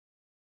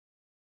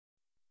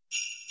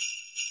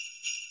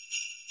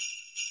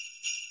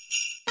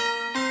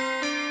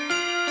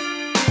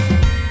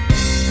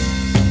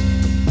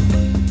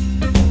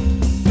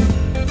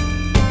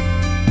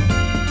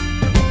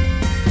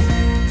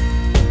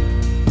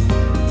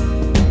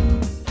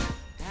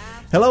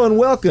Hello and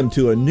welcome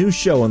to a new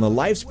show in the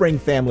LifeSpring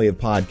family of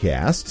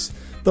podcasts,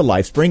 the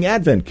LifeSpring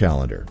Advent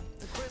Calendar.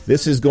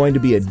 This is going to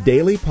be a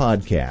daily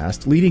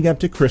podcast leading up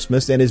to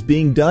Christmas and is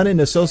being done in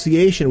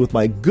association with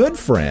my good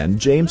friend,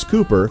 James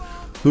Cooper,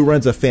 who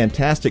runs a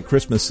fantastic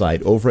Christmas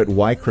site over at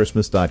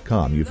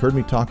whychristmas.com. You've heard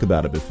me talk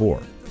about it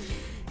before.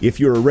 If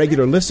you're a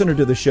regular listener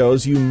to the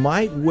shows, you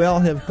might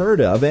well have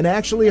heard of and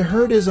actually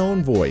heard his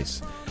own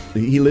voice.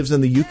 He lives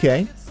in the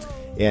UK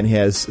and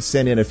has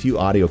sent in a few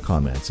audio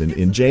comments.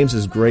 And James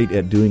is great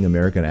at doing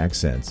American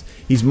accents.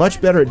 He's much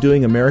better at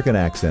doing American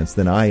accents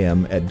than I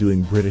am at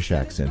doing British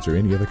accents or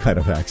any other kind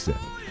of accent.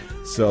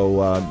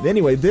 So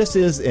anyway, this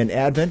is an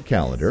Advent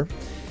calendar.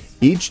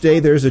 Each day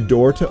there's a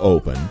door to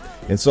open.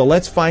 And so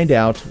let's find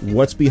out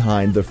what's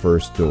behind the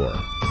first door.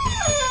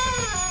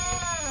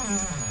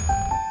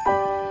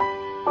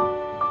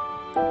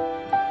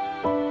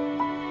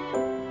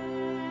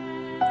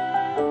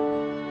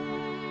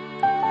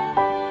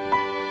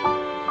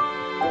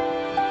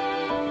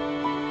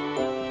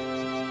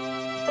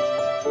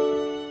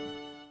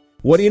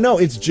 What do you know?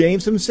 It's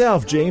James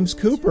himself, James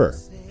Cooper.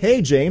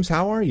 Hey, James,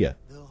 how are you?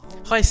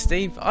 Hi,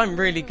 Steve. I'm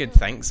really good,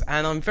 thanks,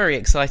 and I'm very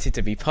excited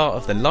to be part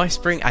of the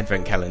LifeSpring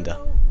Advent Calendar.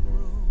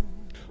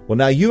 Well,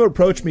 now, you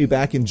approached me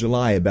back in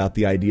July about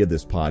the idea of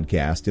this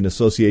podcast in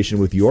association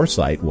with your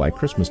site,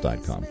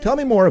 whychristmas.com. Tell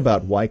me more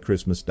about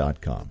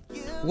whychristmas.com.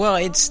 Well,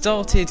 it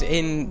started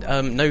in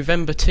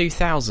November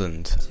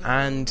 2000,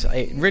 and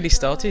it really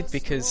started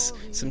because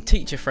some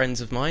teacher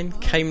friends of mine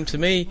came to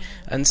me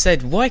and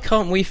said, why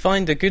can't we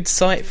find a good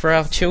site for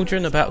our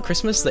children about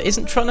Christmas that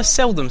isn't trying to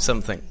sell them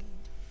something?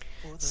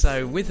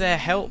 So with their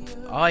help,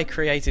 I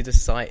created a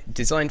site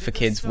designed for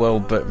kids,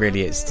 but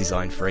really it's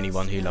designed for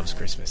anyone who loves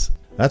Christmas.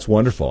 That's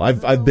wonderful.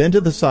 I've been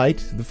to the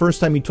site. The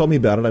first time you told me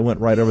about it, I went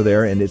right over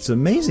there, and it's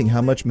amazing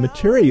how much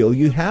material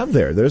you have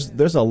there.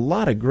 There's a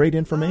lot of great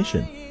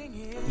information.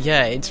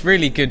 Yeah, it's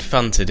really good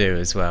fun to do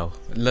as well.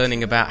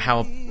 Learning about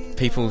how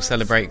people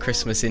celebrate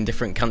Christmas in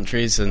different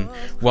countries and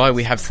why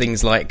we have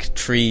things like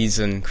trees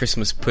and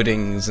Christmas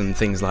puddings and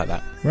things like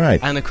that.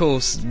 Right. And of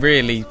course,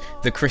 really,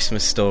 the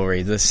Christmas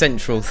story, the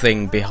central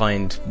thing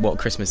behind what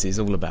Christmas is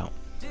all about,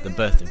 the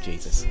birth of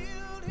Jesus.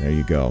 There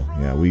you go.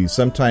 Yeah, we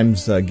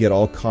sometimes get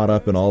all caught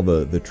up in all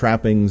the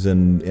trappings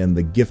and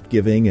the gift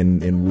giving,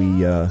 and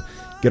we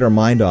get our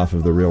mind off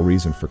of the real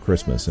reason for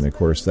Christmas. And of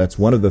course, that's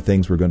one of the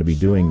things we're going to be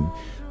doing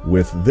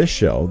with this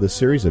show, this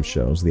series of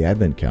shows, the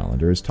Advent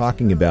Calendar, is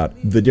talking about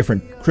the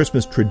different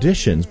Christmas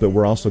traditions, but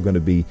we're also going to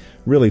be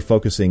really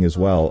focusing as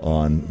well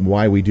on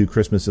why we do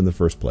Christmas in the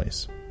first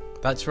place.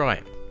 That's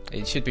right.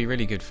 It should be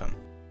really good fun.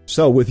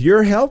 So with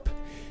your help,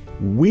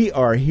 we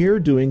are here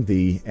doing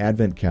the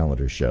Advent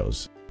Calendar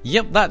shows.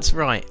 Yep, that's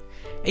right.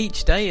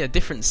 Each day a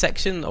different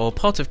section or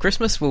part of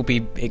Christmas will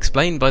be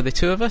explained by the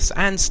two of us,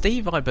 and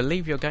Steve, I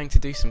believe you're going to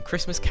do some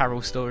Christmas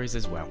carol stories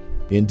as well.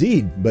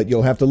 Indeed, but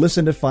you'll have to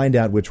listen to find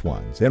out which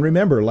ones. And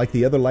remember, like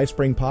the other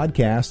LifeSpring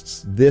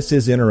podcasts, this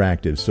is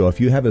interactive, so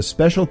if you have a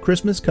special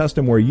Christmas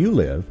custom where you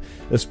live,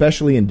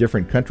 especially in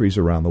different countries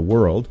around the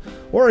world,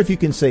 or if you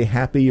can say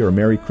Happy or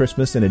Merry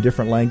Christmas in a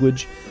different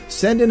language,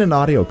 send in an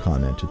audio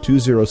comment to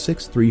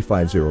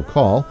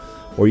 206-350-CALL,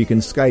 or you can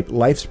Skype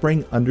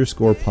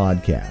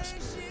LifeSpring_podcast.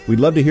 We'd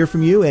love to hear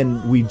from you,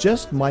 and we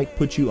just might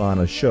put you on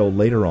a show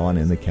later on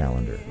in the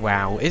calendar.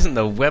 Wow, isn't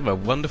the web a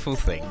wonderful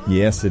thing?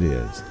 Yes, it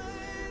is.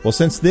 Well,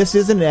 since this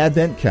is an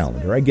Advent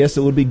calendar, I guess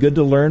it would be good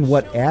to learn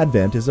what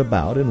Advent is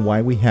about and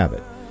why we have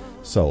it.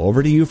 So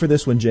over to you for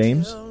this one,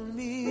 James. Tell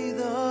me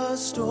the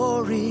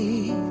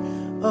story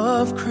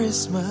of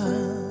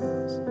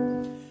Christmas.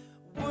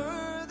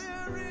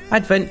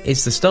 Advent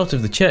is the start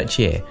of the church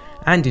year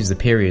and is the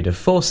period of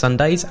 4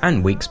 Sundays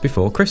and weeks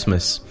before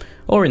Christmas.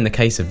 Or in the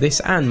case of this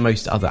and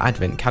most other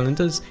Advent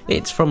calendars,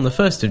 it's from the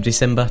 1st of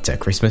December to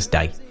Christmas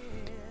Day.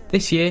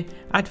 This year,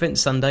 Advent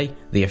Sunday,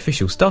 the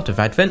official start of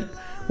Advent,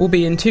 will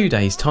be in 2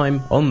 days'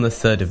 time on the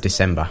 3rd of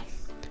December.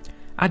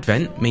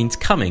 Advent means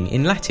coming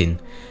in Latin,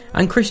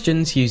 and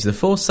Christians use the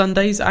 4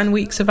 Sundays and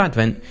weeks of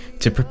Advent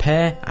to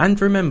prepare and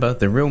remember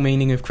the real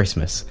meaning of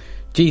Christmas,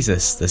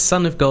 Jesus, the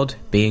Son of God,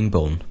 being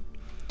born.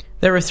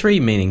 There are 3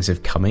 meanings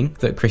of coming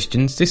that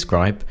Christians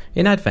describe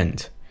in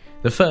Advent.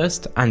 The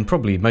first, and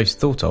probably most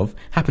thought of,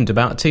 happened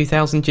about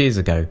 2,000 years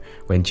ago,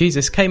 when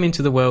Jesus came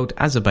into the world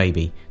as a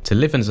baby, to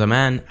live as a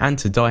man and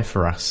to die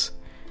for us.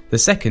 The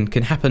second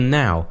can happen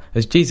now,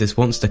 as Jesus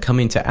wants to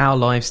come into our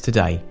lives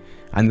today.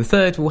 And the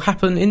third will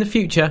happen in the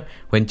future,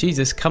 when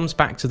Jesus comes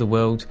back to the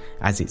world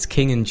as its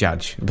king and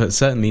judge, but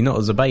certainly not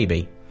as a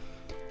baby.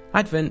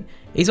 Advent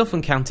is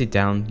often counted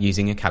down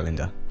using a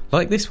calendar,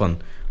 like this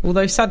one,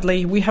 although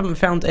sadly we haven't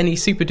found any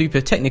super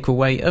duper technical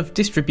way of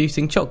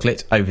distributing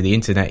chocolate over the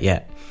internet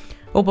yet,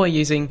 or by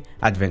using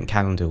Advent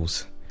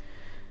calendars.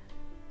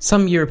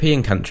 Some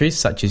European countries,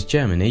 such as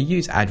Germany,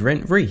 use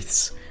Advent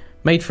wreaths,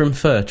 made from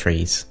fir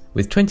trees,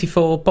 with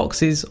 24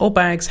 boxes or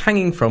bags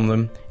hanging from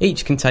them,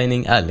 each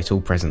containing a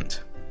little present.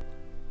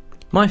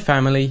 My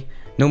family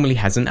normally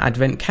has an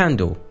Advent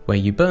candle, where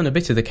you burn a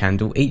bit of the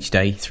candle each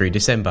day through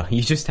December.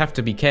 You just have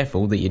to be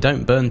careful that you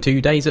don't burn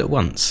 2 days at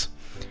once.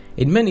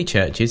 In many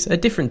churches, a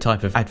different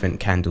type of Advent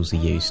candles are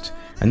used,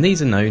 and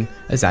these are known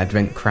as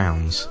Advent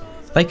crowns.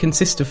 They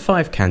consist of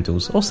 5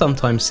 candles, or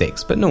sometimes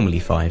 6, but normally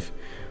 5.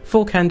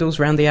 4 candles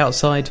round the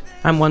outside,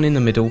 and 1 in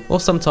the middle, or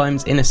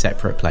sometimes in a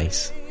separate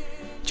place.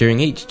 During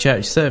each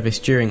church service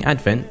during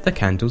Advent, the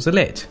candles are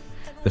lit.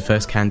 The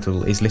first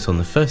candle is lit on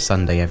the first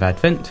Sunday of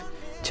Advent,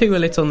 2 are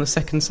lit on the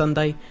second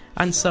Sunday,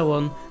 and so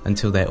on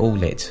until they're all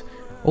lit,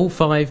 all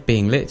 5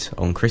 being lit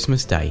on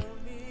Christmas Day.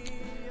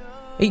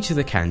 Each of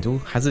the candle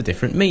has a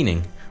different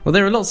meaning. Well,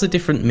 there are lots of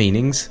different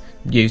meanings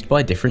used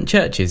by different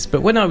churches,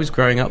 but when I was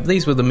growing up,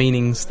 these were the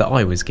meanings that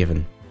I was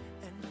given.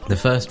 The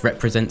first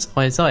represents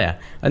Isaiah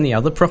and the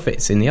other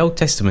prophets in the Old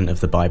Testament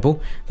of the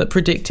Bible that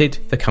predicted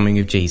the coming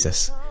of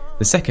Jesus.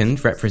 The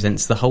second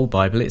represents the whole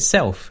Bible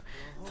itself.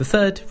 The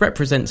third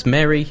represents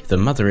Mary, the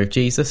mother of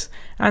Jesus,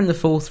 and the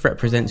fourth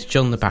represents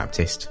John the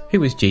Baptist, who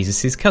was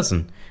Jesus'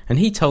 cousin, and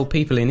he told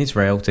people in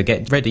Israel to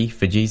get ready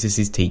for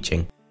Jesus'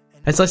 teaching.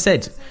 As I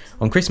said,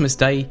 on Christmas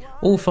Day,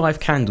 all 5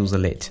 candles are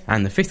lit,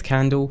 and the 5th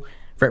candle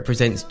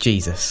represents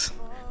Jesus,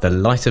 the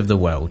light of the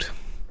world.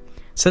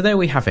 So there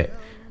we have it,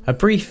 a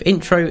brief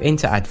intro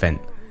into Advent.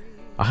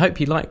 I hope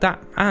you liked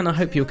that, and I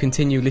hope you'll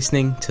continue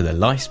listening to the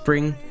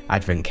LifeSpring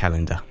Advent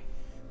Calendar.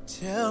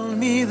 Tell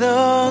me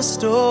the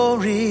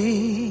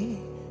story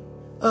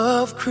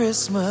of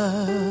Christmas.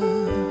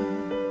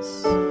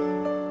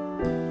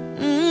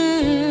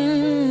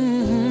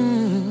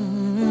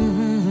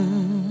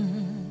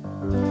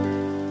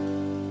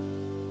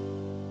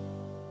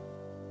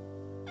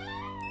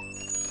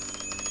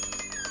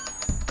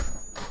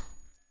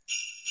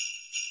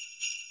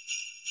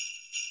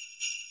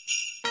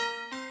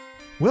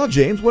 Well,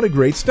 James, what a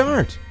great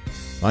start.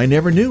 I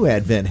never knew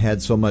Advent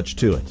had so much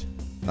to it.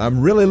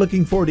 I'm really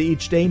looking forward to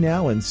each day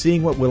now and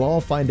seeing what we'll all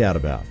find out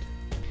about.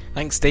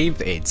 Thanks,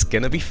 Steve. It's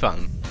going to be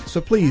fun.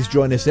 So please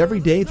join us every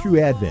day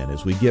through Advent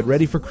as we get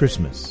ready for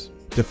Christmas.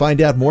 To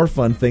find out more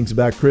fun things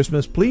about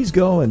Christmas, please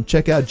go and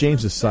check out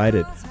James's site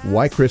at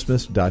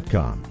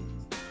whychristmas.com.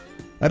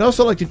 I'd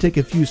also like to take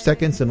a few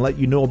seconds and let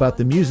you know about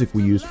the music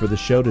we used for the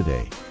show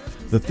today.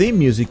 The theme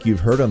music you've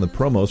heard on the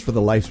promos for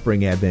the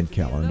LifeSpring Advent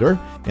Calendar,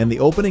 and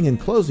the opening and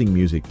closing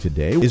music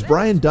today is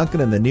Brian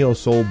Duncan and the Neo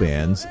Soul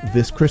Band's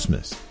This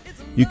Christmas.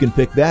 You can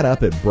pick that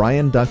up at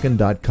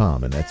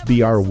brianduncan.com, and that's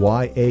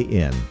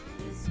BRYAN,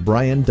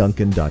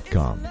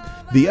 brianduncan.com.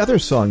 The other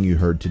song you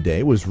heard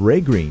today was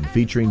Ray Green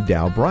featuring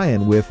Dow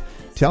Bryan with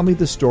Tell Me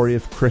the Story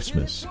of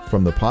Christmas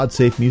from the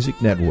PodSafe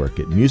Music Network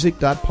at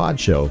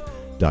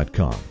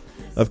music.podshow.com.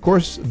 Of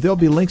course, there'll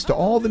be links to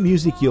all the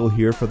music you'll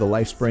hear for the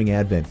LifeSpring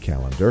Advent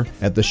Calendar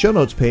at the show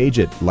notes page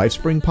at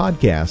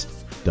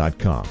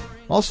lifespringpodcast.com.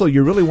 Also,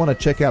 you really want to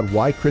check out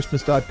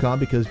whychristmas.com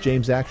because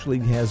James actually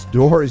has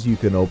doors you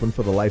can open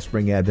for the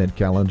LifeSpring Advent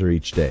Calendar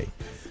each day.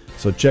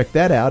 So check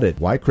that out at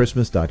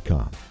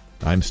whychristmas.com.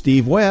 I'm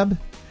Steve Webb.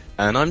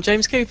 And I'm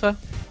James Cooper.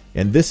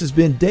 And this has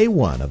been day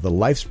 1 of the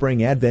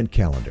LifeSpring Advent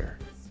Calendar.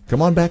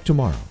 Come on back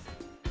tomorrow.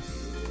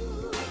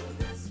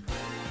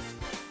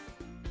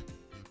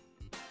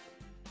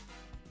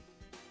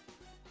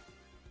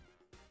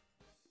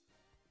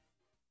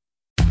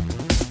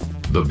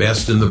 The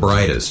best and the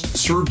brightest,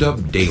 served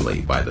up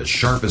daily by the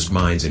sharpest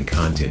minds in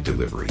content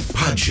delivery,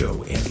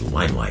 Podshow and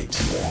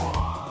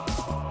Limelight.